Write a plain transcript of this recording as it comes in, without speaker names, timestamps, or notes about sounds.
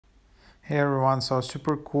Hey everyone, so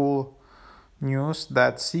super cool news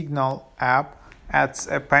that Signal app adds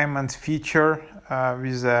a payment feature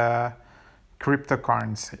with a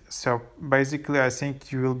cryptocurrency. So basically, I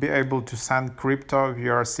think you will be able to send crypto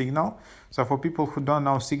via Signal. So for people who don't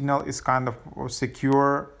know, Signal is kind of a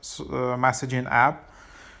secure messaging app.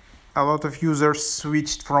 A lot of users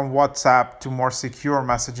switched from WhatsApp to more secure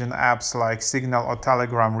messaging apps like Signal or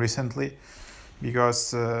Telegram recently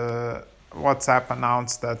because WhatsApp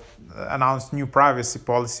announced new privacy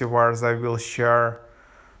policy where they will share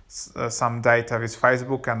some data with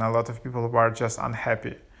Facebook, and a lot of people were just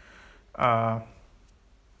unhappy.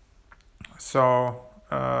 So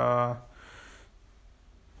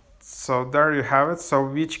there you have it. So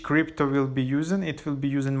which crypto will be using? It will be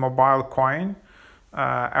using MobileCoin,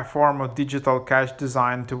 a form of digital cash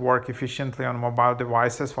designed to work efficiently on mobile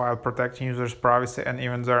devices while protecting users' privacy and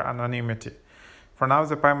even their anonymity. For now,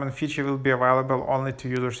 the payment feature will be available only to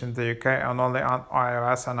users in the UK and only on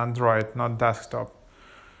iOS and Android, not desktop.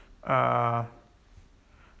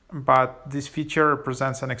 But this feature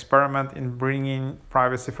represents an experiment in bringing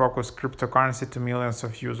privacy-focused cryptocurrency to millions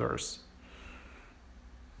of users.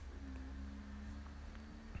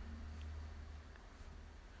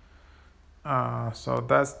 So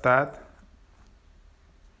that's that.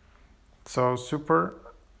 So super.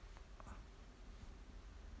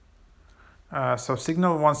 So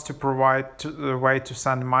Signal wants to provide a way to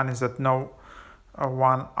send money that no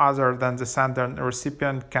one other than the sender and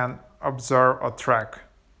recipient can observe or track.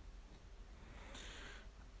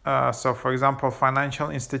 So for example, financial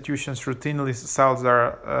institutions routinely sell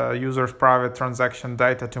their users' private transaction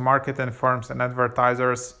data to marketing firms and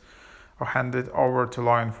advertisers or hand it over to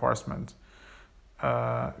law enforcement.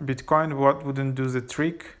 Bitcoin wouldn't do the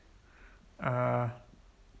trick.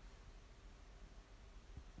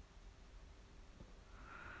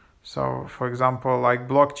 So for example, like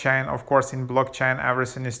blockchain, of course, in blockchain,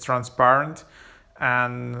 everything is transparent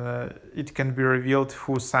and it can be revealed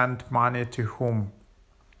who sent money to whom.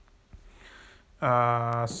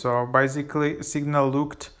 So basically, Signal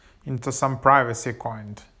looked into some privacy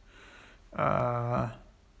coin.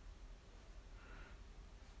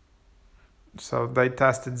 So they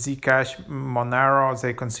tested Zcash, Monero,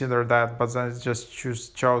 they considered that, but then it just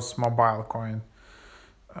chose MobileCoin.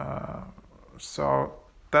 So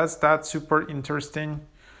that's super interesting.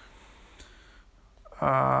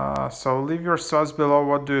 So leave your thoughts below.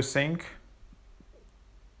 What do you think?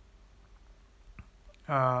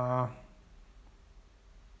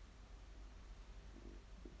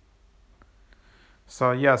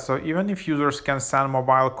 So even if users can send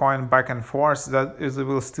MobileCoin back and forth, that is, they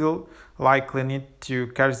will still likely need to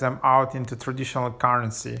cash them out into traditional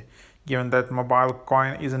currency, given that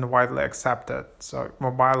MobileCoin isn't widely accepted. So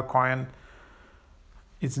MobileCoin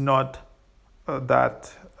is not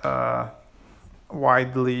that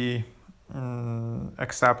widely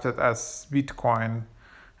accepted as Bitcoin.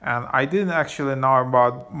 And I didn't actually know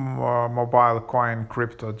about MobileCoin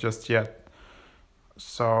crypto just yet.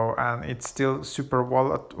 So, and it's still super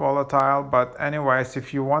volatile, but anyways,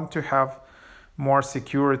 if you want to have more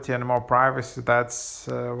security and more privacy, that's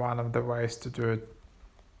one of the ways to do it.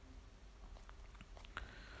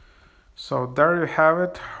 So there you have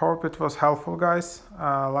it. Hope it was helpful, guys.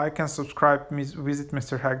 Like and subscribe. Visit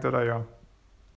mrhack.io.